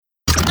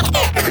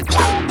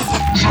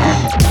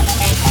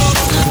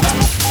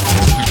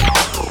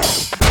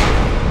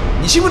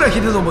西村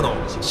秀信の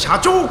社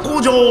長工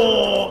場。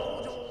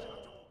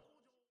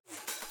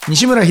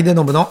西村秀信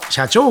の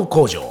社長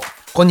工場。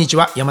こんにち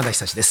は、山田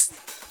久志です。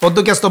ポッ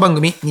ドキャスト番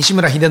組西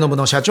村秀信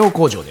の社長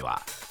工場で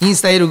は、イン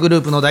スタエルグ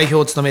ループの代表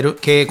を務める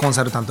経営コン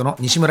サルタントの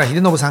西村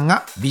秀信さん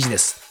がビジネ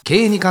ス経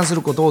営に関す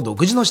ることを独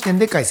自の視点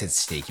で解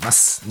説していきま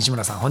す。西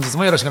村さん、本日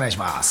もよろしくお願いし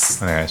ま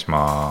す。お願いし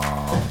ま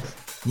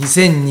す。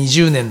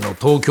2020年の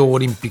東京オ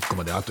リンピック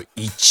まであと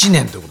1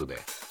年ということで、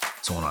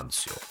そうなんで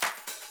すよ。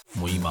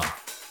もう今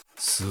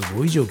す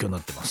ごい状況にな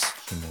ってます。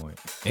キモい。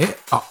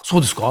そ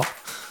うですか。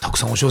たく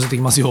さん押し寄せて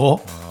きます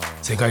よ、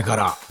世界か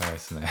ら。早いで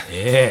すね。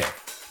デ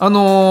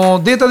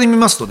ータで見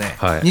ますとね、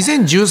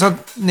2013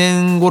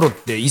年頃っ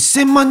て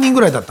1000万人ぐ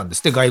らいだったんで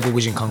すって、外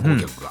国人観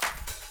光客が、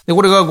で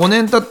これが5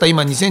年経った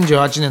今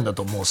2018年だ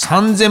ともう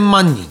3000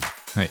万人、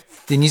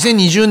で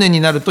2020年に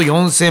なると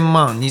4000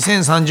万、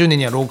2030年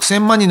には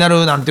6000万にな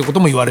るなんてこと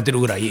も言われてる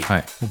ぐらい、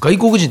外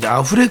国人で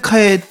溢れ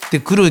返って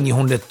くる日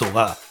本列島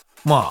が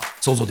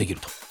想像でき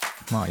ると。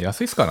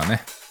安いですから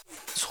ね。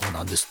そう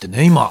なんですって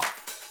ね。今、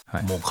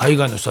もう海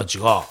外の人たち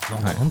がな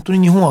んか本当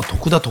に日本は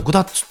得だ得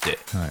だっつって、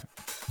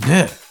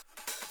ね、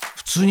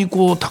普通に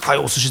こう高い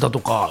お寿司だと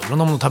かいろん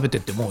なもの食べて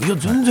っても、いや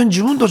全然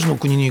自分たちの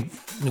国に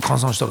換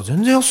算したら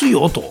全然安い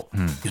よと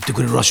言って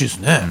くれるらしいです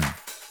ね、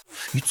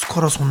いつ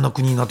からそんな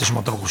国になってし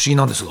まったのか不思議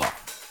なんですが、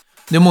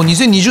でもう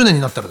2020年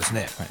になったらです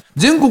ね、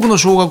全国の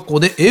小学校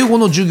で英語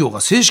の授業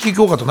が正式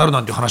教科となる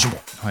なんていう話も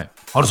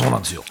あるそうな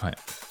んですよ、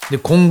で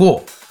今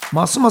後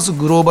ますます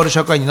グローバル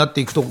社会になっ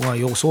ていくところが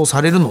予想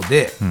されるの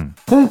で、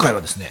今回は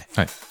ですね、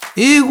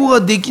英語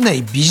ができな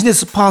いビジネ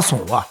スパーソ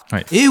ンは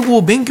英語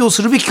を勉強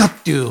するべきかっ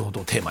ていうこと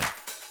をテーマに、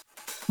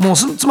もう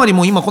つまり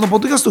もう今このポッ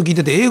ドキャストを聞い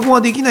てて、英語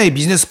ができない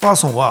ビジネスパー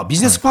ソンはビ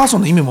ジネスパーソ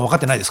ンの意味も分かっ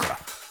てないですから。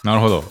な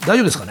るほど。大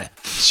丈夫ですかね。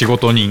仕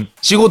事人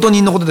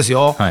のことです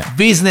よ、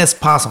ビジネス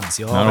パーソンで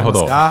すよ。なるほ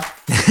ど。と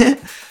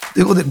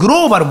いうことでグ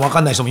ローバルも分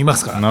かんない人もいま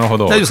すから。なるほ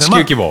ど。大丈夫ですか。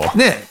地球規模、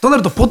とな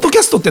るとポッドキ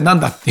ャストってなん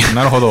だっていう。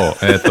なるほど。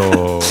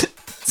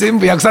全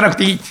部訳さなく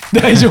ていい。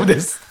大丈夫で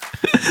す。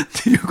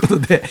ということ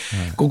で、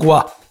ここ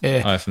は、あ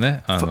れです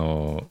ね、なん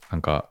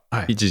か、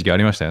一時期あ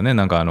りましたよね。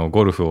なんか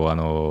ゴルフ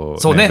を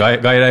そうね、外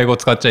来語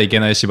使っちゃいけ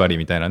ない縛り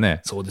みたいな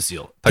ね。そうです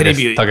よ。テレ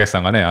ビたけしさ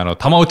んがね、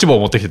玉打ち棒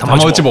を持ってきて、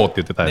玉打ち棒って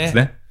言ってたやつ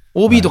ね。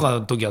OB とか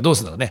の時はどう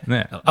するんだろう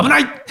ね。危な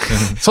い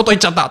外行っ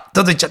ちゃった。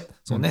外行っちゃった。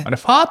そうね。あれ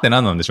ファーって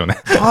何なんでしょうね。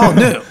ファ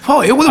ー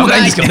は英語でもな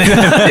いんですけどね。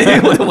英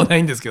語でもな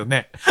いんですけど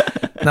ね。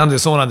なので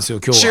そうなんですよ、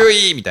今日は。注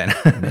意みたいな。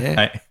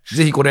ぜ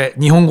ひこれ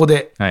日本語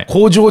で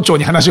工場長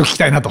に話を聞き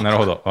たいなと。なる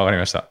ほど、わかり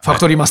ました。ファク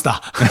トリーマス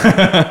タ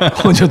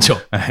ー。工場長。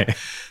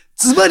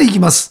ズバリいき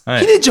ます。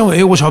ひでちゃんは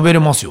英語喋れ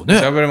ますよね。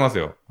喋れます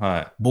よ。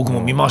僕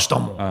も見ました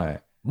もん。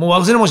もう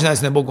忘れもしないで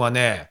すね。僕は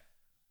ね、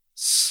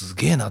す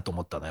げえなと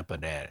思ったのはやっぱ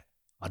りね、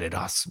あれ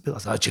ラスベガ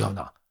ス、違う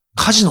な、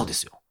カジノで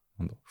すよ。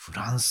フ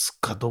ランス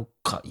かどっ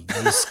かイギ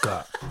リス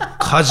か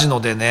カジ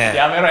ノでね、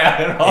やめろ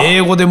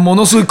英語でも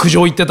のすごい苦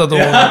情言ってたと思う。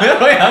や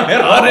め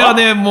ろあれは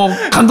ね、もう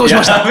感動し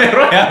ました。やめ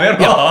ろい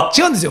や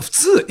違うんですよ。普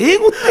通英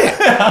語って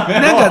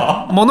なん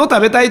か物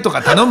食べたいと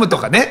か頼むと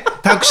かね、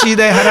タクシー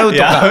代払うと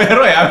か、やめ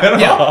ろい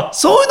や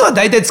そういうのは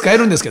大体使え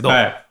るんですけど、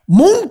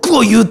文句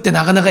を言うって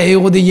なかなか英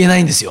語で言えな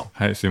いんですよ。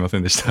すいませ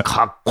んでした。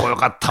かっこよ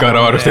かったもんね。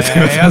柄悪くてすい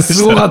ませんでした。いや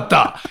すごかっ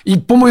た。一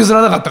歩も譲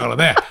らなかったから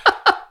ね。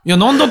いや、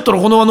なんだった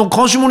らこの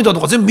監視モニターと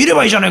か全部見れ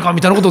ばいいじゃないか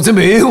みたいなことを全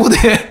部英語で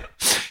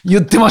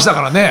言ってました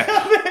からね。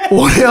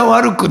俺は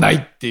悪くない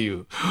ってい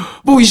う。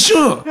僕一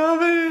瞬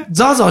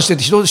ザーザーして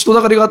て人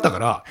だかりがあったか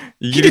ら、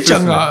ヒデちゃ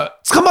んが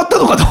捕まった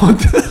のかと思っ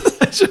て。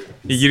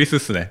イギリスっ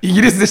すね。イ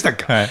ギリスでしたっ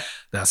け。だか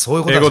らそうい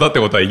うこと。英語だって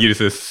ことはイギリ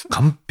スです。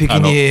完璧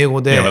に英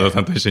語で。山田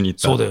さんと一緒に行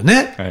った。そうだよ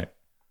ね。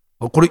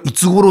これい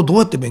つ頃どう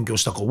やって勉強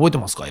したか覚えて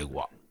ますか、英語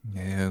は。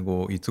英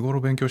語いつ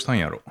頃勉強したん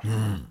やろ。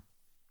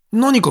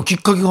何かきっ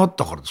かけがあっ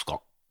たからですか。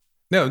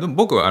でも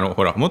僕は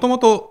ほらもとも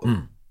と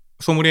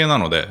ソムリエな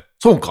ので。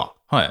そうか。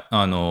ソ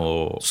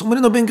ムリ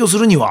エの勉強す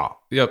るには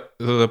やっ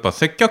ぱ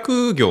接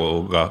客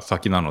業が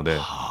先なので、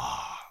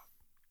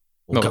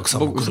お客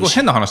様も来るし。すごい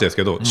変な話です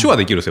けど、手話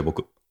できるんですよ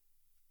僕。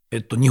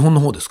日本の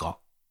方ですか、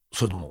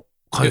それとも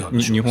海外の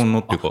手話。日本の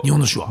っていうか。日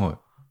本の手話。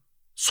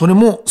それ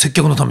も接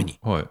客のために。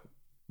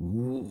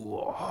う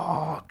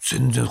わ、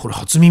全然これ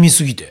初耳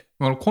すぎて。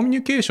コミュ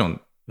ニケーション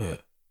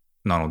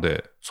なの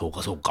で。そう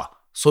かそうか。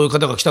そういう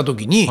方が来た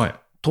時に、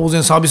当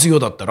然サービス業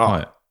だった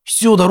ら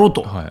必要だろう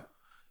と。そ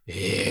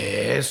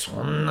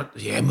んな、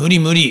無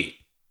理。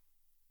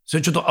そ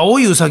れちょっと青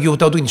いウサギを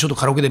歌う時にちょっと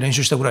カラオケで練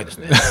習したぐらいです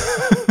ね。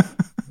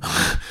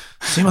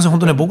すいません、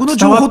本当ね、僕の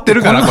情報伝わって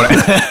るかなこれ。こ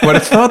れ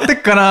伝わって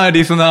っかな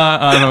リス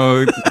ナ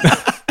ー。ポ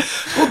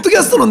ッドキ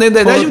ャストの年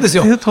代大丈夫です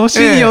よ。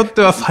年によっ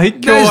ては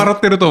最強笑っ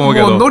てると思うけ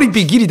ど。もうノリ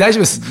ピギリ大丈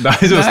夫です。大丈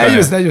夫ですかね。大丈夫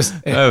です。大丈夫です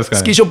かね。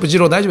スキーショップ二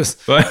郎大丈夫で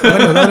す。わかり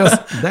ま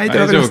す。大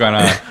丈夫か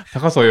な。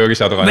高荘容疑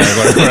者とかね。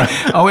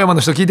青山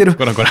の人聞いてる。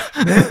これ。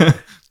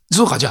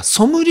そうか、じゃあ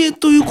ソムリエ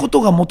というこ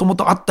とがもとも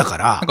とあったか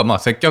ら。なんかまあ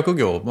接客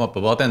業、やっぱ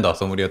バーテンダー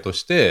ソムリエと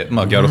して、ギ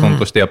ャルソン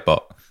としてやっ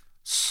ぱ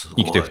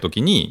生きていくと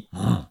きに、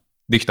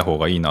できた方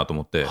がいいなと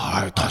思って。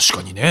はい、確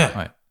かにね。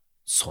はい、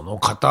その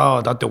方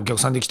はだってお客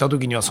さんで来た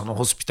時にはその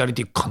ホスピタリ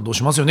ティ感動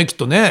しますよね、きっ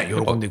とね。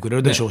喜んでくれ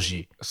るでしょう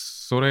し。ね、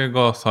それ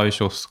が最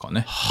初っすか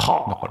ね。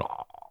はあ、だから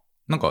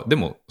なんかで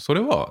もそれ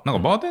はなんか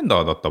バーテン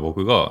ダーだった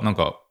僕がなん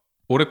か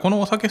俺こ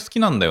のお酒好き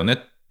なんだよねっ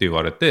て言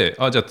われて、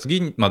あ、じゃあ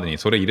次までに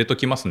それ入れと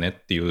きますね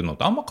っていうの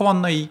とあんま変わ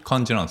んない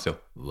感じなんですよ。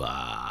う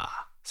わ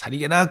ー、さり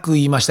げなく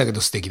言いましたけ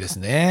ど素敵です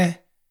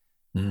ね。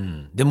う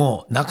ん、で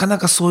もなかな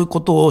かそういう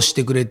ことをし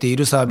てくれてい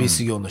るサービ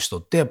ス業の人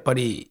ってやっぱ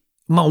り、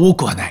まあ多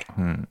くはない、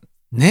うん、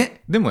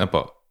ね。でもやっ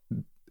ぱ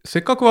せ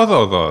っかくわざ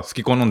わざ好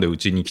き好んでう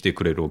ちに来て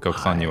くれるお客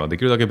さんにはで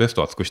きるだけベス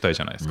トは尽くしたい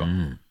じゃないですか、はい、う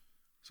ん、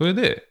それ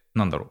で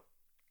なんだろう、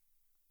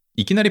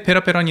いきなりペ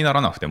ラペラになら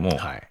なくても、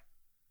はい、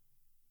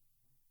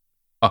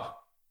あ、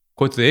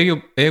こいつ英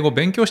語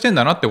勉強してん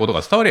だなってこと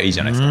が伝わりゃいいじ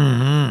ゃないですか、うんう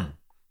ん、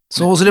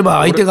そうすれば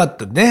相手がっ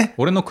てね、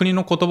俺の国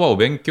の言葉を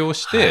勉強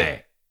して、は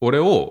い、俺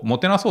をも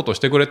てなそうとし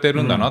てくれて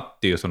るんだなっ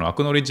ていう、そのア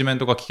クノレッジメン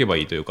トが聞けば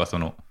いいというか、そ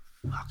の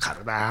わか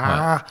るな、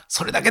はい、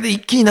それだけで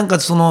一気になんか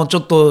そのちょ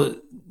っと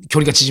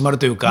距離が縮まる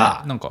という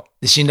か、ね、なんか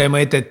で信頼も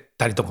得て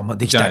たりとかも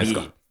できたり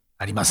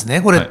あります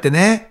ね、これって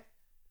ね、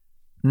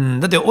はい、うん、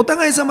だってお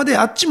互い様で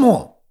あっち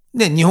も、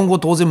ね、日本語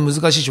当然難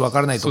しいし分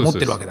からないと思って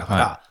るわけだか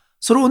ら、はい、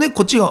それをね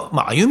こっちが、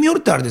まあ、歩み寄る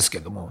ってあれです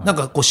けども、はい、なん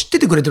かこう知って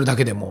てくれてるだ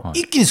けでも、は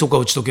い、一気にそこ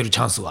は打ち解けるチ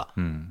ャンスは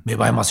芽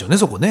生えますよね、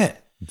そこ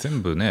ね。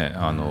全部ね、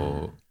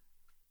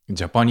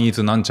ジャパニー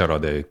ズなんちゃら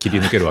で切り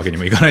抜けるわけに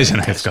もいかないじゃ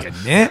ないですか。確か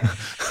にね。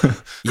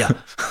いや、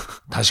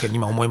確かに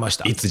今思いまし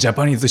た。いつジャ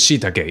パニーズしい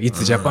たけ、い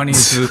つジャパニー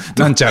ズ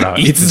なんちゃら、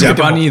いつジャ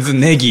パニーズ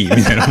ネギ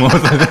みたいな、もう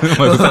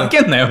ふざ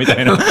けんなよみた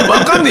いな。わ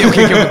かんねえよ、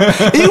結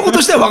局。英語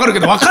としてはわかる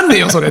けど、わかんねえ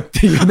よ、それっ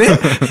ていうね。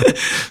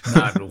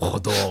なるほ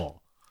ど。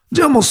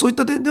じゃあもうそういっ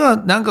た点では、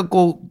なんか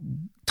こう、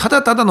た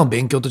だただの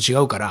勉強と違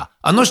うから、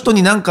あの人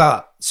になん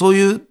かそう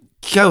いう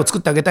機会を作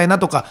ってあげたいな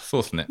とか、そ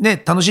うですね。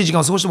ね、楽しい時間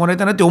を過ごしてもらい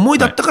たいなって思い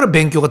だったから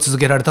勉強が続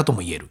けられたと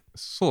も言える。はい、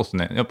そうです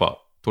ね。やっぱ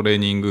トレー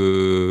ニン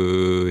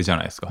グじゃ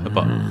ないですか。やっ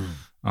ぱ、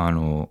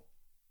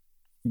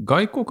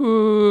外国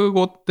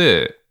語っ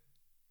て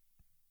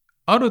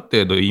ある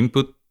程度イン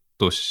プッ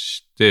ト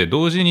して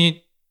同時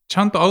にち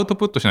ゃんとアウト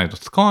プットしないと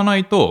使わな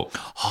いと、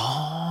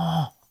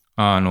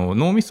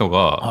脳みそが、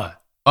はい、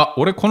あ、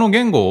俺この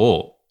言語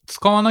を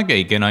使わなきゃ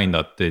いけないん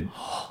だって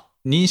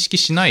認識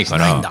しないか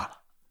ら。しないんだ。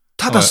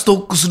ただスト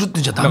ックするって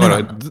んじゃダメなんだ。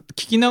だから聞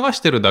き流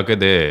してるだけ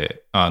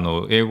で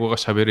英語が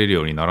喋れる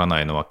ようになら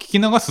ないのは聞き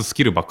流すス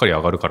キルばっかり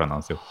上がるからな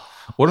んですよ。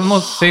俺の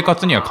生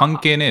活には関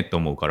係ねえって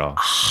思うから。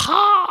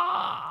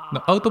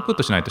アウトプッ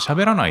トしないと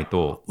喋らない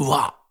と、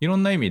いろ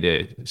んな意味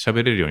で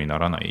喋れるようにな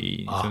らな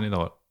いですよね。だ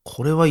から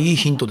これはいい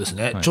ヒントです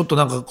ね、はい、ちょっと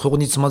なんかそこ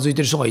につまずい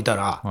てる人がいた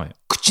ら、はい、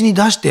口に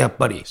出してやっ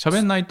ぱり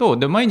喋んないと、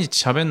で毎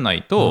日喋んな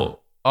いと、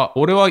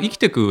俺は生き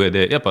てく上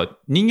でやっぱ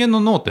人間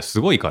の脳って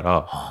すごいか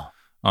ら、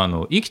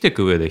生きて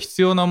く上で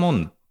必要なも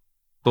ん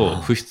と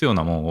不必要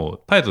なもんを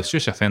絶えず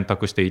取捨選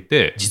択してい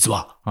て、実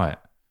は、はい、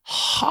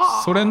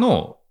それ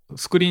の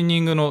スクリーニ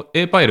ングの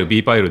A ファイル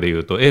B ファイルでい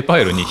うと A フ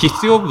ァイルに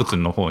必要物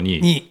の方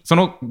にそ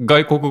の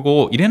外国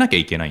語を入れなきゃ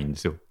いけないんで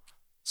すよ。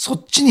そ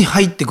っちに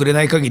入ってくれ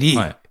ない限り、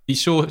はい、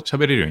一生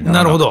喋れるように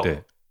ならなくて。なるほ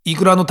ど。い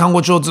くらの単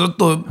語帳をずっ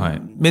と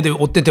目で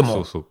追ってても、そ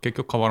うそう結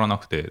局変わらな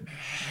くて、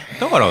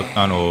だから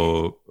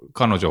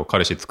彼女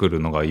彼氏作る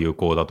のが有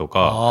効だと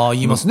か、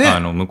言いますね、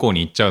向こうに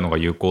行っちゃうのが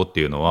有効っ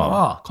ていうの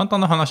は簡単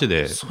な話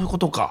で、そういうこ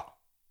とか。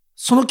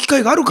その機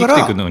会があるから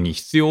生きていくのに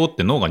必要っ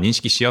て脳が認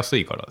識しやす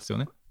いからですよ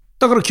ね。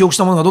だから記憶し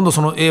たものがどんどん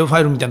その A フ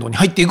ァイルみたいなところに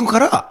入っていくか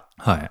ら、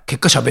はい、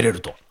結果喋れる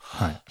と。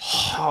はい、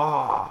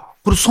はあ。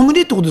これソム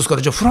リエってことですか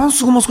ら、じゃあフラン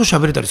ス語も少し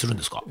喋れたりするん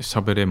ですか？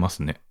喋れま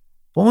すね。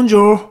ボンジ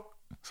ョー。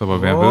サバ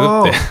ビャ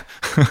ブって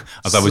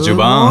麻布十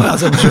番、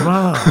麻布十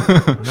番、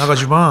長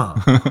十番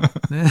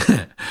ね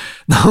え、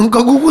なん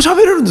かここ喋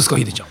れるんですか、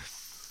ヒデちゃん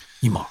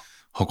今。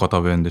博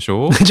多弁でし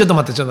ょちょっと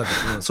待っ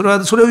て、そ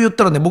れを言っ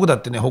たらね、僕だ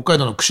ってね、北海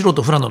道の釧路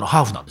と富良野の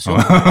ハーフなんですよ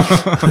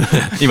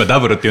今ダ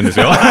ブルって言うんです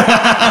よ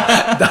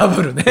ダ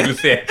ブルね。うる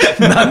せえ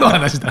何の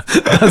話だ、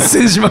脱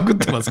線しまくっ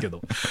てますけ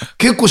ど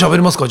結構喋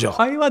れますか？じゃあ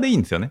会話でいい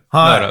んですよね、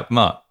はい、だから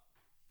まあ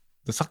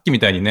さっきみ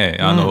たいにね、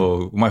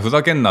お前ふ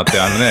ざけんなって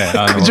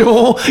苦情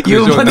を言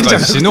うまでじゃな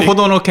くて死ぬほ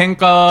どの喧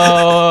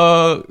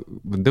嘩、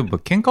でも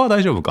喧嘩は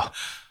大丈夫か。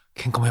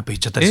喧嘩もやっぱ言っ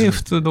ちゃったりする。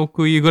普通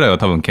読意ぐらいは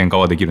多分喧嘩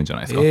はできるんじゃ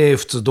ないですか。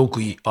普通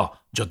読意。あ、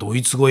じゃあド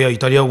イツ語やイ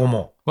タリア語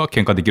もは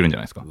喧嘩できるんじゃ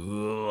ないですか。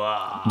う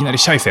わ、いきなり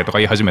シャイセとか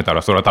言い始めた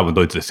らそれは多分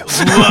ドイツですよ。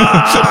う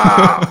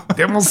わ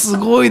でもす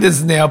ごいで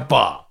すね、やっ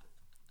ぱ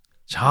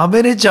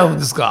喋れちゃうん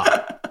ですか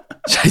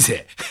シャイ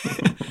セ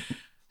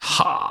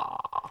は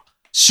あ。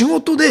仕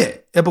事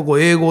でやっぱこう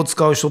英語を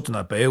使う人っての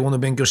はやっぱ英語の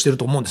勉強してる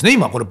と思うんですね。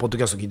今これポッド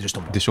キャスト聞いてる人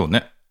もでしょう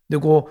ね。で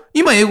こう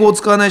今英語を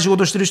使わない仕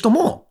事してる人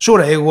も将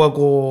来英語が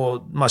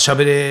こう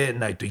喋れ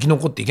ないと生き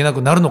残っていけな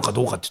くなるのか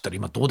どうかって言ったら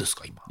今どうです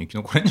か？今生き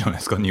残れんじゃない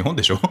ですか。日本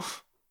でしょ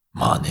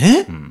まあ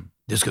ね、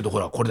ですけどほ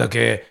らこれだ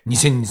け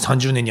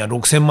2030年には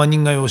6000万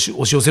人が押し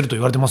寄せると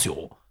言われてます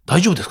よ。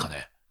大丈夫ですか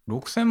ね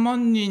？6000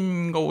万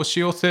人が押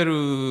し寄せ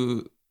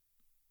る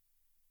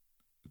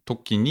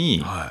時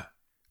に、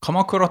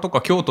鎌倉と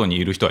か京都に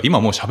いる人は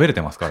今もう喋れ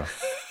てますから。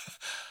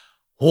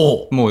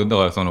もうだ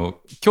からその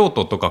京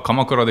都とか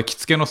鎌倉で着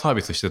付けのサー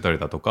ビスしてたり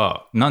だと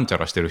かなんちゃ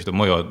らしてる人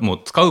もう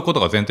使うこ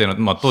とが前提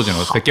の、当時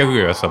の接客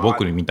業やってた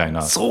僕みたい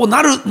な、そう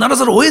なら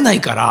ざるを得な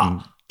いか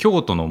ら、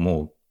京都の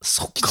もう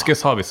着付け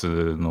サービ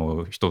ス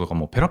の人とか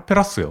もうペラペ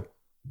ラっすよ。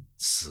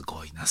す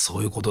ごいな、そ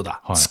ういうこと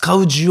だ、使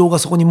う需要が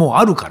そこにもう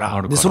あるか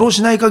ら、でそれを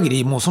しない限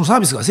りもうそのサー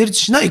ビスが成立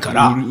しないか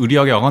ら、売り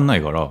上げ上がんな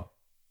いから。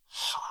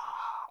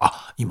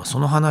今そ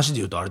の話で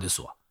言うとあれで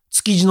すわ、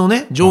築地の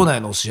ね場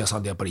内のお寿司屋さ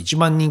んでやっぱり一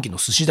番人気の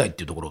寿司台っ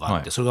ていうところがあ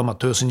って、それが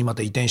豊洲にま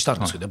た移転したん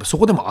ですけど、やっぱそ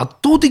こでも圧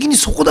倒的に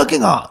そこだけ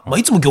が、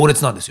いつも行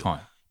列なんですよ。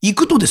行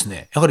くとです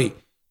ね、やはり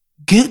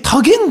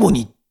多言語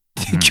に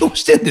適応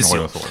してんです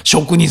よ、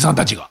職人さん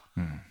たちが。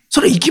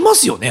それ行きま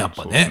すよね、やっ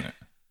ぱね。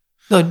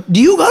だから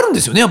理由があるん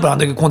ですよね、やっぱりあん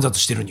だけ混雑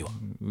してるには。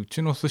う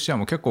ちの寿司屋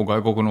も結構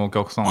外国のお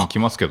客さん来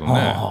ますけど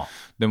ね。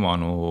でも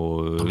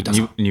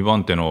2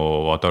番手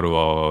の渡る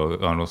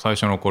は最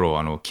初の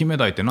頃金目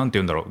鯛ってなんて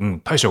言うんだろう、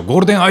大将ゴ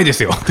ールデンアイで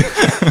すよって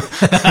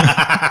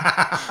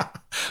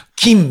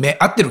金目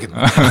合ってるけど、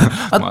合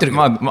ってるけ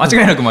ど、間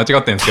違いなく間違って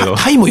るんですけど、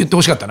タイも言って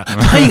ほしかったな。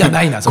タイが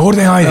ないなゴール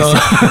デンアイですよ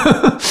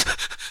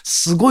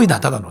すごいな、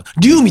ただの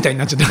竜みたいに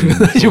なっちゃってるけ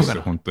ど大丈夫か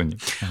な。本当に。い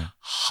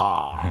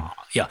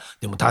や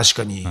でも確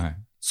かに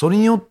それ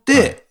によっ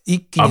て一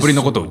気に炙り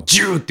のことを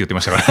ジューって言って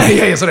ましたからい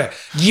やそれ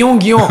擬音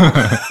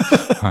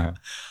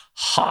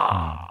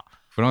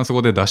フランス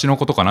語で出汁の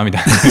ことかなみた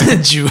いな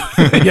ジュ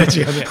ーいや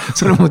違うね、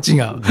それも違う、フォ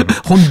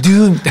ンデ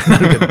ューみたいにな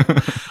るけ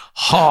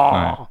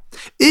ど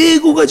英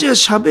語がじゃあ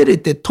喋れ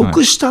て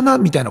得したな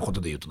みたいなこ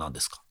とで言うと何で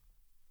すか。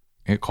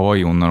可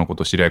愛い女の子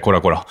と知り合い、こ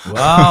らこら。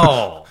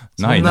わ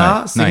おない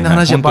ない素敵な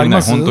話やっぱあり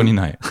ます。本当に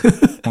ない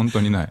本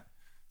当にない。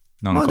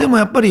でも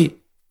やっぱり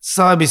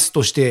サービス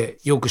として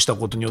良くした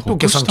ことによってお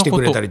客さん来て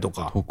くれたりと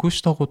か。得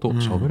したこと、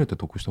喋れて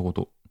得したこ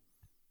と。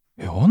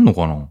あんの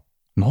かな。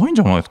ないん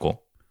じゃないですか。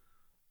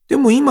で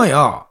も今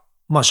や、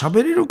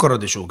喋れるから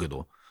でしょうけ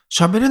ど、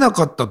喋れな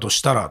かったと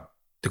したらっ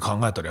て考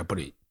えたらやっぱ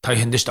り大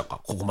変でしたか、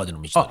ここまで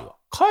の道のりは。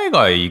海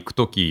外行く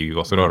とき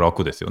はそれは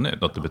楽ですよね。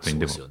だって別に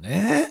でも。そうですよ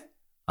ね。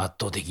圧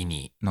倒的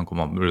に。なんか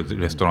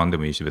レストランで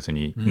もいいし、別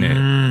に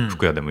ね、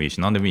服屋でもいい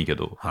し、何でもいいけ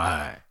ど。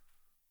な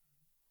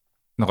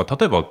んか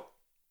例えば、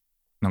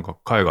なんか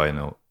海外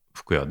の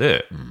服屋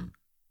で、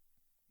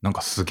なん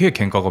かすげえ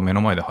喧嘩が目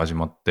の前で始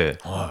まって、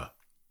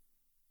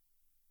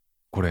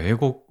これ英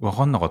語分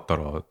かんなかった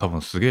ら多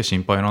分すげえ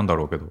心配なんだ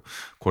ろうけど、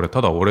これ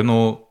ただ俺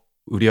の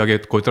売り上げ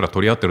こいつら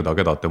取り合ってるだ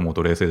けだって思う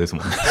と冷静です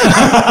もんね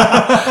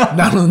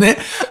なるほどね。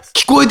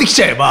聞こえてき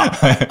ちゃえば、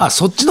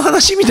そっちの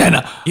話みたい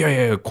な。い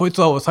やこいつ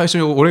は最初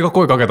に俺が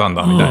声かけたん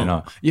だみたい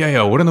な、い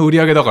や俺の売り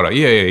上げだから、い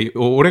や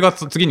俺が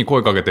次に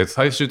声かけて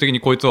最終的に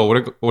こいつは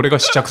俺が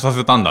試着さ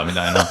せたんだみ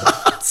たいな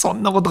そ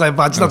んなことがやっ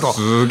ぱあっちだと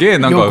すげえ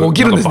なんかよく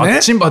起きるんですね。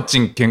バッチ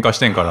ン喧嘩し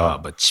てんから。や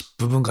っぱチッ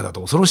プ文化だと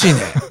恐ろしいね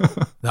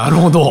なる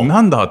ほど。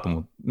なんだと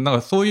思って、なん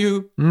かそうい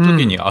う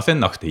時に焦ん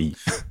なくていい、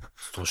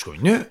確か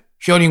にね。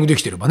ヒアリングで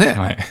きてれば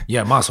ね、い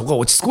やそこは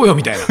落ち着こうよ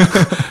みたいな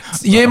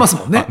言えます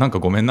もんね。なんか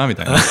ごめんなみ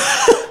たいな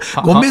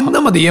ごめんな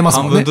まで言えます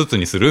もんね。半分ずつ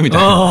にするみた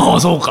いな。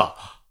そうか。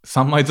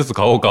3枚ずつ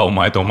買おうか、お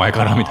前とお前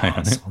からみたい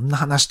なね。そんな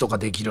話とか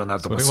できるようにな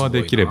るとかすごいな。それ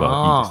はできれ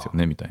ばいいですよ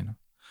ねみたいな。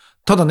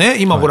ただ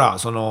ね、今ほら、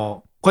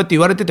こうやって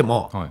言われてて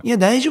も、いや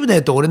大丈夫だ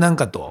よと、俺なん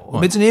かと、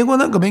別に英語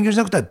なんか勉強し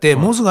なくたって、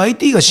もうすぐ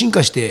IT が進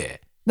化し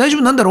て大丈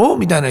夫なんだろう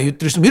みたいな言っ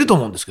てる人もいると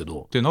思うんですけ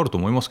ど。ってなると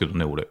思いますけど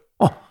ね、俺。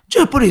じ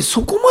ゃあやっぱり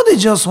そこまで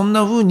じゃあそん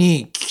な風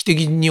に危機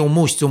的に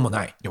思う必要も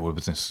ない。いや俺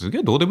別にすげ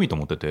えどうでもいいと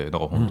思ってて、だ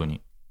から本当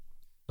に、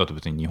だって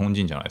別に日本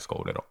人じゃないですか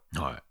俺ら。っ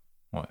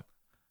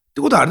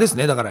てことはあれです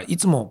ね、だからい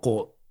つも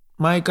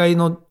毎回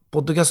のポ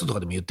ッドキャストとか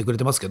でも言ってくれ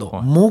てますけど、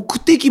目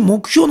的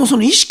目標のそ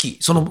の意識、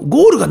その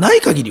ゴールがな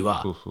い限り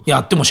は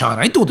やってもしゃあ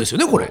ないってことですよ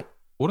ね、これ。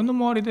俺の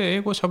周りで英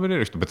語喋れ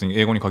る人、別に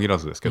英語に限ら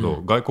ずですけ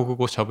ど、外国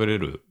語喋れ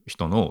る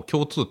人の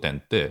共通点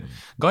って、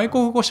外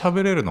国語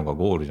喋れるのが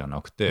ゴールじゃな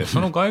くて、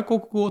その外国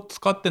語を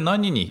使って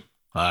何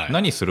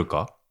する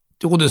かっ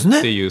てことですね。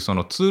っていうそ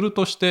のツール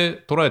とし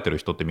て捉えてる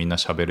人ってみんな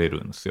喋れ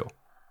るんですよ。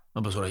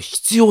やっぱそれは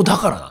必要だ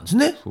からなんです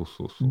ね。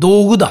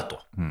道具だと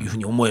いうふう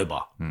に思え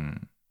ば。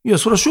いや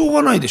それはしょう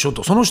がないでしょ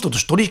と。その人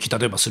と取引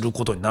例えばする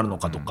ことになるの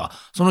かとか、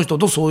その人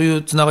とそうい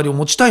うつながりを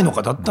持ちたいの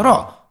かだった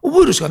ら、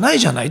覚えるしかない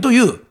じゃないとい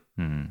う、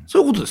そ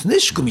ういうことですね、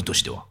仕組みと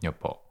しては。やっ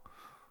ぱ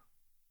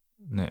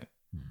ね、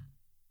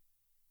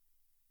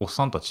おっ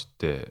さんたちっ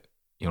て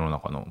世の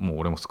中の、もう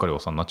俺もすっかりおっ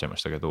さんになっちゃいま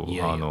したけど、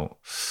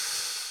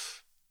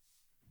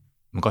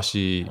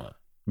昔、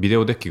ビデ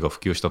オデッキが普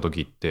及した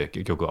時って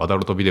結局アダ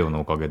ルトビデオ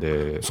のおかげ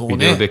で、ビ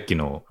デオデッキ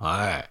の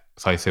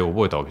再生を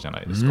覚えたわけじゃ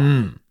ないですか。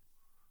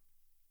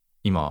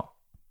今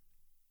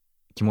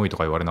キモいと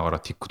か言われながら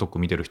TikTok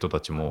見てる人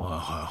たち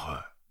も、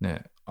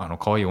ね、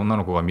可愛い女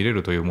の子が見れ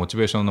るというモチ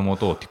ベーションのも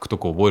と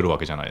TikTok を覚えるわ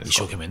けじゃないです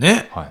か。一生懸命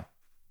ね。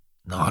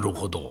なる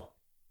ほど。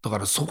だか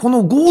らそこ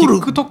のゴール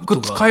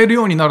TikTok 使える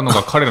ようになるの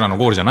が彼らの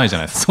ゴールじゃないじゃ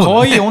ないですか。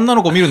可愛い女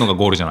の子見るのが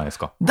ゴールじゃないです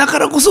か。だか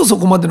らこそそ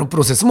こまでのプ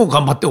ロセスも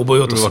頑張って覚え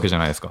ようとするわけじゃ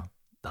ないですか。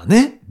だ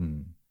ね。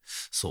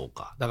そう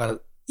か。だから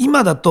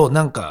今だと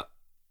なんか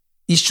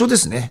一緒で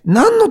すね。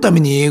何のため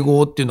に英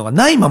語っていうのが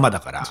ないままだ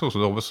から。そうし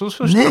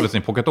たら別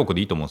にポケトーク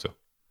でいいと思うんですよ。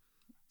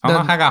そ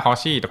の歯が欲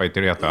しいとか言っ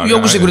てるやつは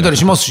訳してくれたり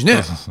しますし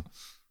ね。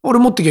俺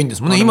持ってきゃいいんで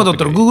すもんね。今だっ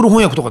たら Google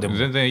翻訳とかでも。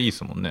全然いいで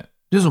すもんね。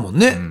ですもん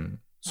ね。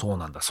そう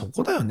なんだ。そ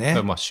こだよね。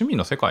趣味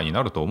の世界に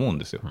なると思うん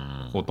ですよ。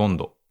ほとん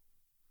ど。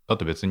だっ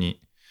て別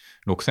に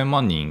6000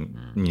万人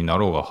にな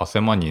ろうが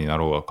8000万人にな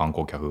ろうが観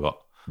光客が。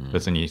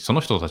別にそ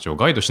の人たちを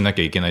ガイドしなき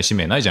ゃいけない使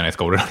命ないじゃないです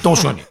か、俺ら。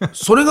確かに。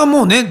それが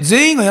もうね、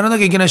全員がやらな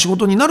きゃいけない仕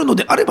事になるの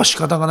であれば仕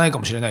方がないか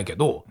もしれないけ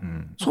ど、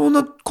そん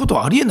なこと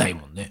はありえない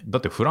もんね。だ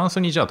ってフラン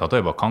スにじゃあ例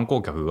えば観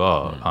光客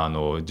が、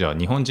じゃあ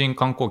日本人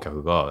観光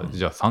客が、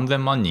じゃあ3000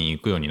万人行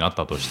くようになっ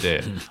たとし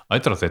て、あ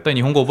いつら絶対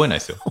日本語覚えない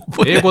ですよ。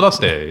英語だっ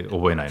て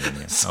覚えないの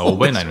に。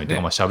覚えないのにと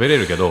か、喋れ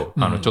るけど、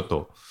ちょっ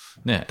と、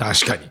ね、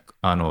確かに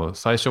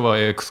最初は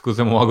エクスク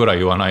ゼモアぐらい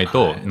言わない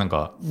と、なん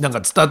か伝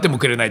わっても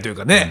くれないという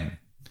かね、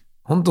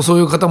本当そう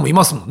いう方もい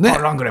ますもんね。パ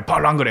ー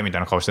ラングレみた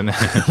いな顔してね。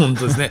本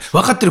当ですね。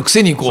分かってるく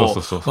せに分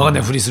かん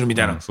ないふりするみ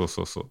たいな。って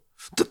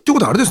こ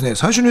とはあれですね、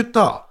最初に言っ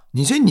た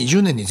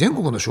2020年に全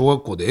国の小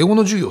学校で英語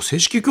の授業正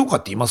式教科っ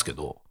て言いますけ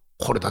ど、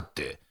これだっ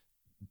て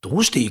ど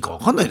うしていいか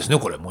分かんないですね、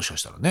これもしか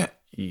したらね。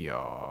いや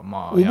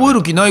覚え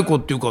る気ない子っ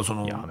ていうか、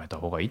やめた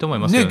方がいいと思い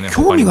ますけどね。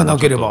興味がな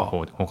ければ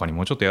他に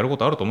もうちょっとやるこ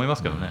とあると思いま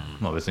すけどね。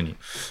別に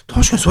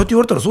確かにそうやって言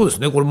われたらそうです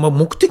ね。これ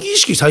目的意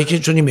識最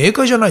初に明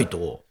快じゃない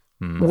と、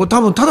多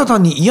分ただ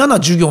単に嫌な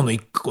授業の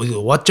一個で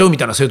終わっちゃうみ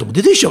たいな生徒も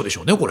出てきちゃうでし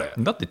ょうね、これ。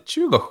だって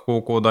中学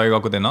高校大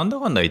学でなんだ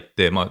かんだ言っ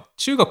て、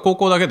中学高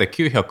校だけで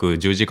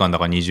910時間だ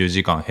か20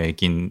時間平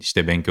均し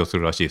て勉強す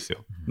るらしいですよ。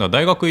だから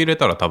大学入れ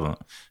たら多分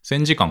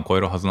1000時間超え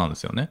るはずなんで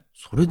すよね。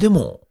それで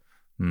も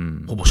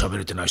ほぼ喋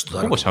れてない人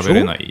だらけでしょ。ほぼ喋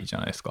れないじゃ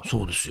ないですか。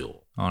そうですよ。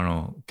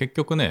結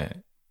局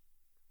ね、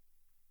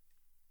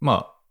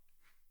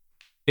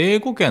英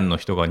語圏の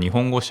人が日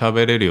本語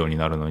喋れるように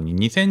なるのに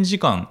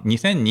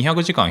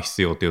2200時間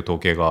必要という統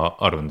計が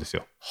あるんです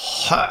よ。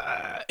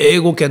英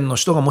語圏の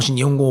人がもし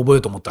日本語を覚えよ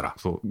うと思ったら。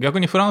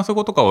逆にフランス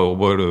語とかを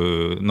覚え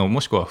るの、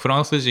もしくはフラ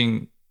ンス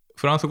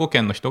語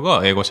圏の人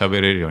が英語喋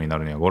れるようにな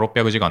るには5、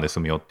600時間で済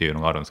むよっていうの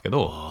があるんですけ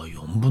ど。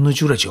4分の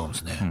1ぐらい違うんで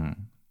すね。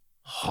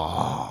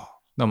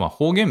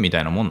方言みた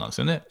いなもんなんです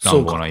よね。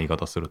乱暴な言い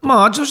方すると。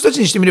あっちの人たち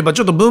にしてみれば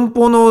ちょっと文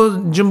法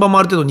の順番も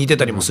ある程度似て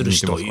たりもする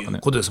し、という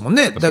ことですもん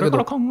ね。だけどそれか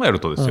ら考え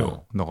るとです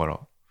よ。だから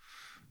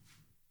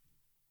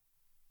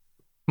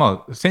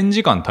1000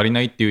時間足り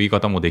ないっていう言い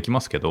方もでき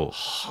ますけど、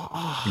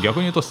逆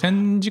に言うと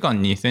1000時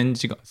間2000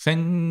時間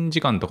1000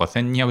時間とか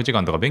1200時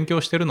間とか勉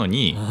強してるの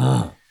に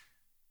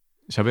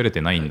喋れ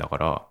てないんだか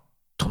ら、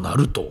とな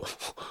ると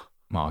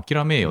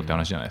諦めよって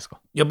話じゃないですか。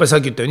やっぱりさ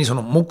っき言ったようにそ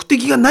の目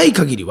的がない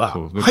限りは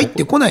入っ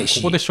てこないし、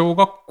ここで小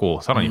学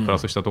校さらにプラ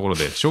スしたところ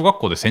で、小学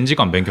校で1000時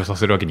間勉強さ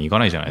せるわけにいか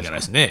ないじゃないですか。いかない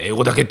ですね。英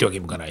語だけってわけに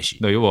もいかないし。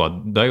要は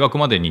大学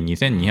までに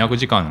2200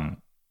時間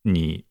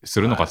に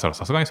するのかしたら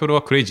さすがにそれ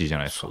はクレイジーじゃ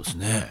ないですか。そうです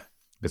ね。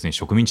別に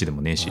植民地で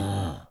もねえし。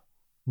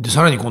で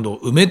さらに今度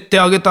埋めて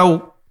あげた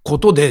こ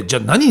とでじゃ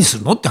あ何にす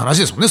るのって話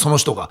ですもんね。その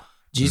人が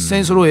実際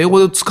にそれを英語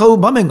で使う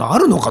場面があ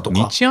るのかと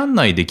か。道案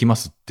内できま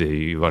すって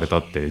言われた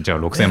って、じゃあ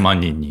6000万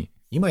人に。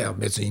今や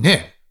別に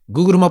ね、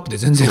Google マップで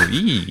全然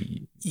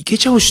いけ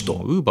ちゃうしと。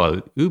ウーバ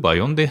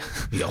ー呼んで。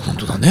いや、本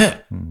当だ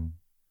ね。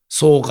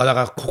そうか、だ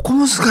からここ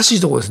難しい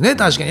ところですね。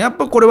確かに。やっ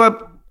ぱこれは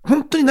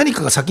本当に何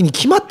かが先に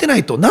決まってな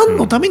いと、何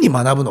のために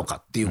学ぶの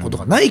かっていうこと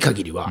がない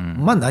限りは、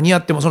何や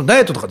っても、そのダイ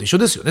エットとかと一緒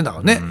ですよね。だか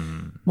らね。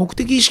目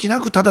的意識な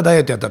くただダイエ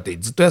ットやったって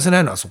ずっと痩せな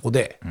いのはそこ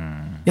で、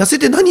痩せ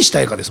て何し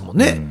たいかですもん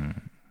ね。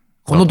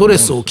このドレ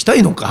スを着た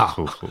いのか、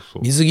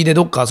水着で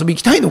どっか遊び行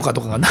きたいのか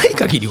とかがない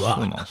限りは。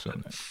そうなんですよ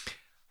ね。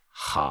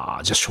じゃ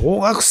あ小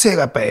学生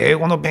がやっぱり英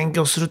語の勉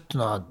強するってい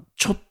うのは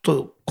ちょっ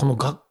とこの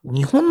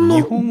日本の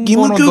義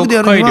務教育で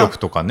やるには日本語の読解力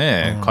とか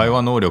ね、会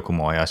話能力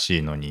も怪し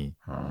いのに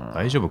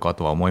大丈夫か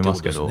とは思いま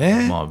すけど、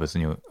別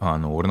に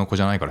俺の子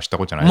じゃないから知った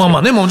子じゃないですけ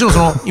ど、ね、もちろん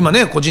今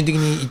ね個人的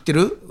に言って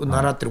る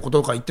習ってるこ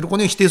ととか言ってる子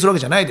に否定するわけ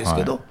じゃないです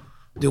けど、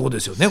ということで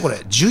すよね。これ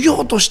授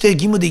業として義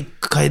務で1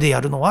回でや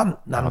るのは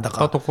なんだ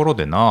かやったところ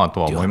でなと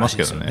は思います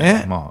けど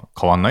ね。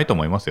変わんないと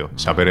思いますよ。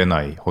喋れ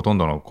ない、ほとん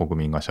どの国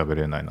民が喋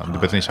れないなんで、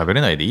別に喋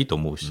れないでいいと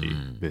思うし、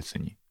別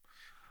に。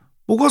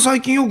僕は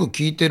最近よく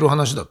聞いてる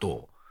話だ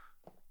と、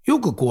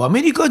よくア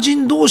メリカ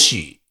人同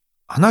士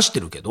話して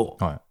るけど、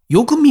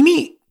よく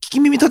聞き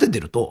耳立てて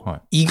る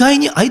と、意外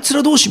にあいつ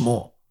ら同士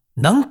も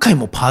何回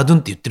もパードゥン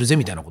って言ってるぜ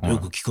みたいなことをよ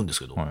く聞くんです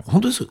けど、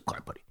本当ですかや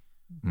っぱり。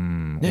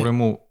俺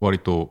も割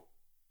と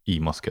言い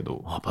ますけ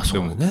ど、で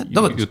もね、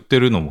だから言って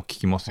るのも聞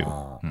きます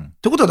よ。っ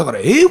てことはだから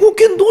英語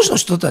圏同士の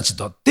人たち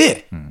だっ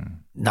て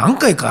何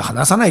回か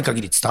話さない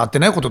限り伝わって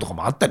ないこととか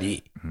もあった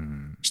り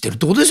してるっ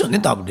てことですよね。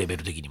多分レベ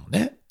ル的にも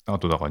ね。あ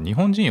とだから日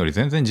本人より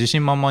全然自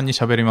信満々に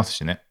喋ります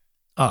しね。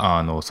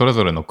それ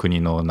ぞれの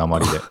国の訛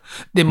り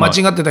でで間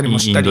違ってたりも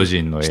したりインド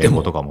人の英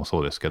語とかも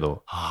そうですけ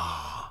ど、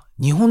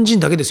日本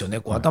人だけですよ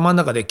ね。頭の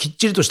中できっ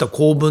ちりとした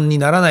構文に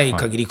ならない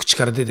限り口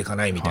から出ていか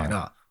ないみたい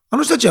な。あ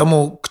の人たちは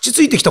もう口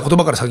ついてきた言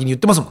葉から先に言っ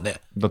てますもんね。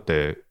だっ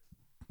て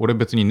俺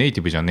別にネイテ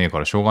ィブじゃねえか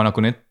らしょうがな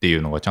くねってい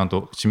うのがちゃん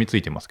と染みつ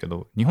いてますけ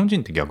ど、日本人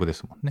って逆で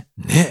すもんね。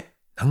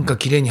なんか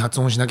綺麗に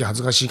発音しなきゃ恥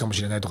ずかしいかも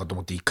しれないとかと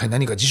思って、一回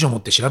何か辞書持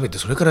って調べて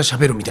それから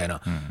喋るみたい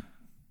な、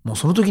もう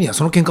その時には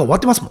その喧嘩終わっ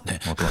てますもんね。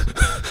終わってますね。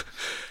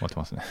終わって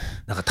ますね。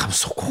なんか多分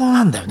そこ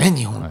なんだよね、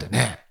日本って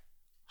ね。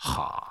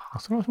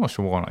それはまあし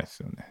ょうがないで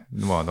すよね。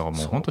まあだから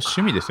もう本当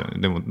趣味ですよね。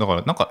でもだか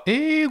らなんか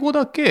英語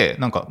だけ、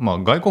なんかまあ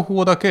外国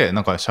語だけ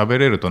なんか喋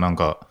れるとなん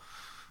か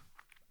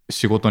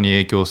仕事に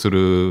影響す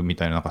るみ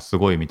たいな、なんかす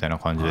ごいみたいな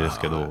感じです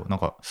けど、なん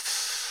か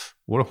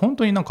俺本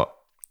当になんか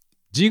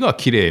字が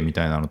綺麗み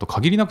たいなのと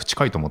限りなく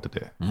近いと思って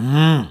て。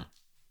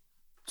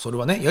それ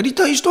はね、やり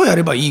たい人はや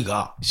ればいい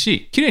が。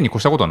綺麗に越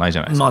したことはないじ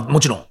ゃないですか。まあも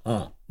ちろん。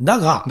だ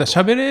が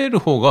喋れる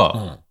方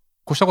が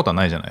越したことは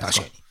ないじゃないで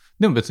すか。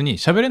でも別に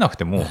喋れなく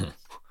ても、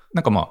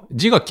なんかまあ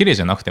字が綺麗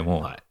じゃなくて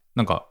も、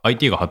なんか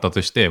IT が発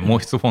達して毛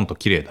筆フォント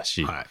綺麗だ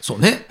し、そう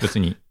ね。別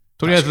に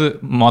とりあえず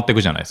回ってい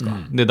くじゃないですか。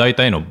で大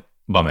体の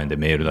場面で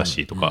メールだ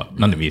しとか、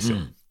なんでもいいですよ。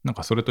なん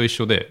かそれと一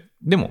緒で、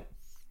でも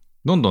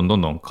どんど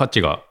ん価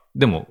値が、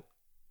でも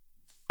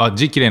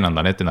字綺麗なん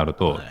だねってなる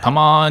と、た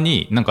ま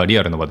になんかリ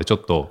アルの場でちょっ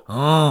と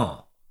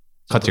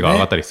価値が上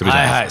がったりするじゃ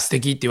ないですか。素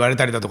敵って言われ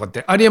たりだとかっ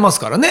てありえます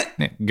から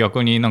ね。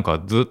逆になん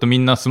かずっとみ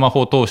んなスマ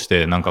ホを通し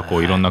てなんかこ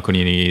ういろんな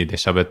国で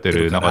喋って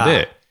る中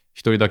で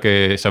一人だ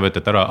け喋っ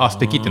てたら素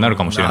敵ってなる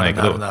かもしれない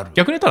けど、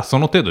逆に言ったらそ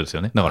の程度です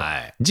よね。だか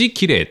ら字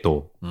綺麗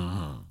と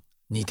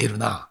似てる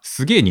な。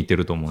すげえ似て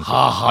ると思うんです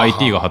よ。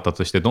IT が発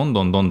達してどん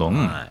どん。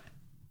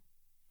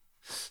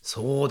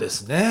そうで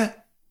すね。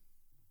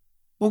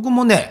僕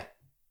もね、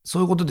そ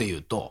ういうことで言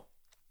うと、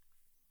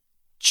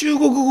中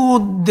国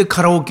語で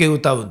カラオケ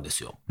歌うんで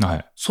すよ。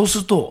そうす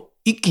ると、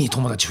一気に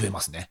友達増え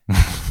ますね。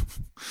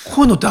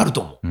こういうのってある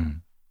と思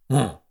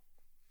う。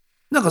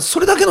なんかそ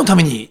れだけのた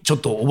めにちょっ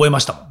と覚えま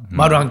したもん。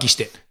丸暗記し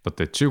て。だっ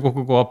て中国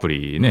語アプ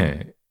リ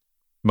ね、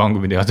番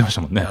組でやってまし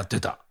たもんね。やって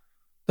た。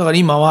だから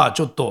今は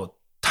ちょっと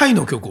タイ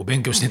の曲を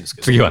勉強してるんです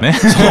けど。次はね。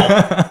そう。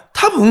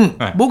多分、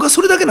僕は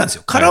それだけなんです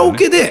よ。カラオ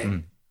ケで、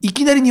い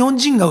きなり日本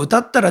人が歌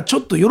ったらちょ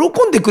っと喜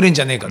んでくれん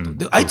じゃねえかと。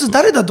で、あいつ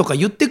誰だとか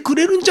言ってく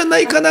れるんじゃな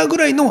いかなぐ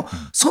らいの、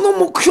その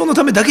目標の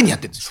ためだけにやっ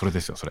てるんですよ。それで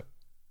すよ、それ。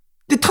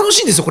で、楽し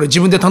いんですよ、これ自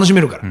分で楽し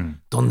めるから。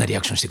どんなリア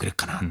クションしてくれる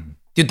かなっ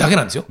ていうだけ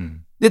なんですよ。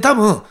で、多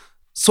分、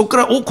そっか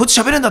ら、こっち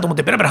喋れんだと思っ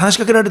てベラベラ話し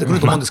かけられてくる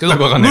と思うんですけど、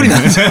無理な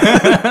んですよ。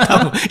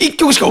多分、一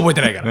曲しか覚え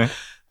てないから。だ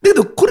け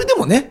ど、これで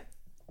もね、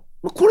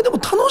これでも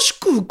楽し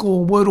く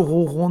こう覚える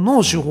方法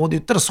の手法で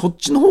言ったら、そっ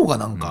ちの方が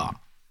なん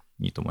か、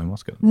いいと思いま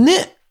すけど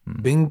ね。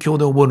勉強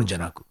で覚えるんじゃ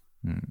なく。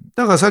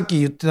だからさっき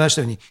言ってまし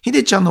たように、ひ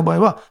でちゃんの場合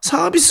は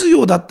サービス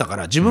業だったか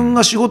ら、自分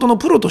が仕事の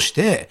プロとし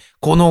て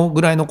この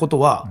ぐらいのこと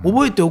は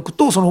覚えておく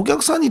と、そのお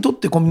客さんにとっ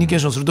てコミュニケー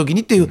ションするとき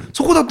にっていう、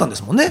そこだったんで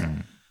すもん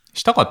ね。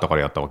したかったか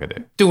らやったわけで。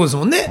っていうことです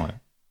もん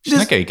ね。し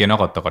なきゃいけな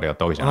かったからやっ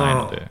たわけじゃない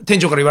ので。店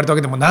長から言われたわ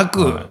けでもな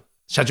く、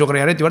社長から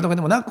やれって言われたわけ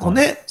でもなく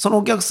ね、その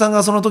お客さん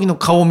がその時の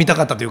顔を見た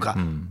かったというか、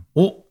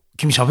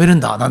君喋るん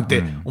だなん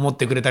て思っ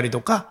てくれたり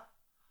とか、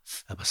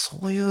やっぱそ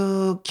うい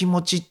う気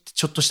持ちって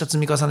ちょっとした積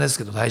み重ねです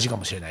けど大事か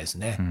もしれないです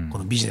ね。こ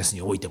のビジネス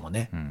においても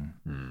ね。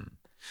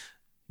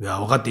いや、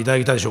分かっていただ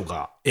けたでしょう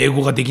か。英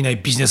語ができない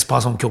ビジネスパ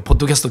ーソン、今日ポッ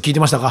ドキャスト聞いて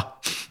ましたか？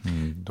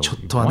ちょ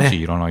っとはね、マ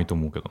ジいらないと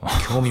思うけどな。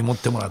興味持っ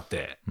てもらっ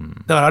て。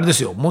だからあれで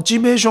すよ、モチ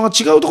ベーション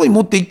が違うところに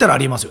持っていったらあ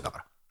りえますよ。だ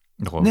か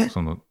ら、ね、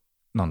その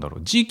なんだろ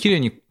う、字きれ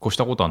いに越し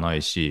たことはな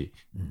いし、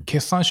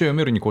決算書読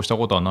めるに越した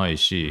ことはない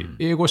し、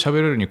英語喋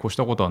れるに越し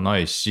たことはな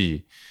い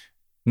し、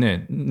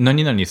ね、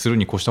何々する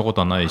に越したこ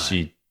とはない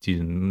し、ってい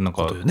う、なん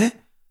か、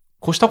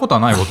越したこと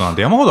はないことなん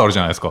て山ほどあるじ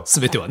ゃないですか。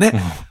すべてはね。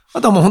あ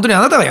とはもう本当に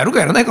あなたがやる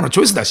かやらないかのチ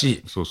ョイスだ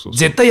し、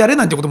絶対やれ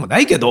なんてこともな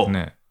いけど、っ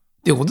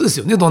ていうことです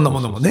よね、どんな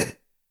ものもね。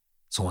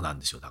そうなん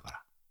ですよ、だから。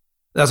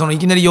だからそのい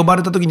きなり呼ば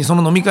れた時にそ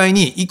の飲み会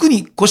に行くに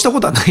越したこ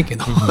とはないけ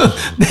ど、ね、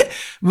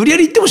無理や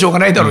り行ってもしょうが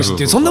ないだろうしっ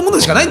ていう、そんなもの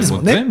しかないんですも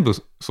んね。全部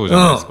そうじゃ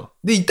ないですか。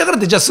で、行ったからっ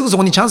てじゃあすぐそ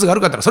こにチャンスがあ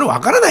るかって言ったらそれ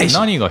分からないし。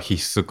何が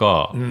必須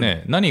か、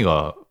ね、何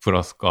がプ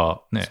ラス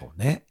か、ね。そう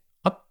ね。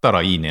あった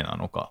らいいねな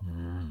のか、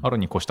ある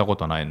に越したこ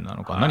とないな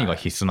のか、何が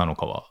必須なの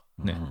かは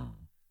ね。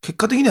結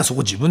果的にはそ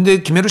こ自分で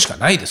決めるしか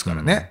ないですか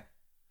らね。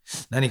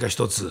何か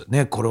一つ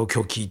ね、これを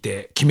今日聞い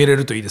て決めれ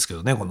るといいですけ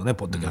どね、このね、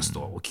ポッドキャスト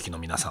をお聞きの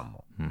皆さん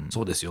も。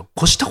そうですよ。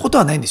越したこと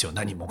はないんですよ、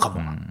何もかも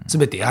が。す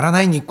べてやら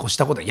ないに越し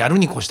たことは、やる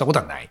に越したこと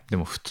はない。で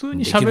も普通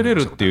に喋れ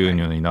るっていう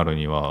ようになる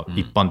には、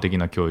一般的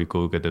な教育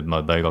を受けて、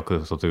大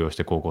学卒業し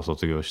て、高校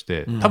卒業し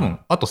て、多分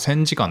あと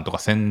1000時間とか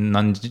1000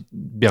何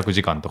百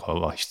時間とか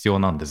は必要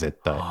なんで、絶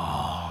対。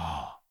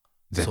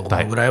絶対。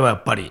そのぐらいはや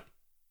っぱり、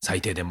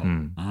最低でも。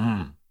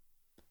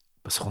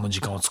その時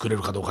間を作れ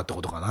るかどうかって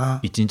ことかな。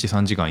1日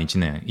3時間1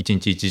年、1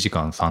日1時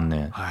間3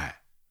年。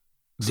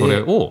そ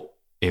れを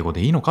英語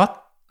でいいの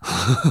か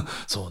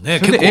そうね。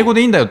それで英語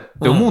でいいんだよっ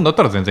て思うんだっ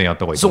たら全然やっ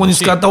た方がいいと思うし。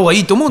そこに使った方がい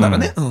いと思うなら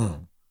ね。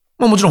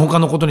もちろん他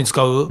のことに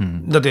使う。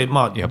だって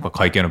やっぱ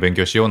会計の勉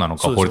強しようなの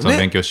か、法律の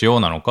勉強しよう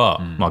なのか、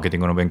マーケティ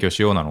ングの勉強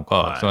しようなの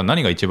か、それは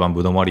何が一番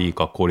ぶどまりいい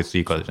か効率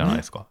いいかじゃない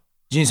ですか。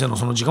人生の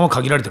その時間は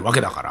限られてるわけ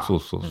だから。そ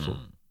う。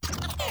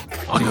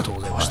ありがとう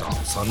ございました。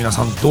さあ皆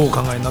さんどうお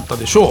考えになった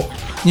でしょう。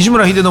西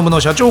村秀信の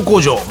社長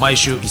工場、毎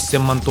週1000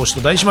万投資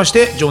と題しまし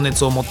て、情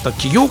熱を持った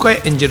起業家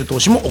へエンジェル投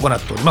資も行っ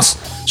ております。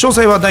詳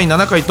細は第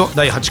7回と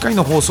第8回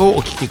の放送を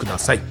お聞きくだ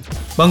さい。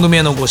番組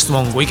へのご質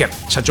問ご意見、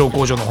社長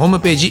工場のホーム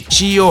ページ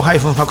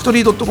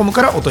CEO-factory.com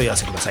からお問い合わ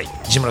せください。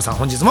西村さん、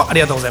本日もあ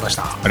りがとうございまし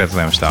た。ありがとうご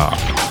ざいまし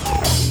た。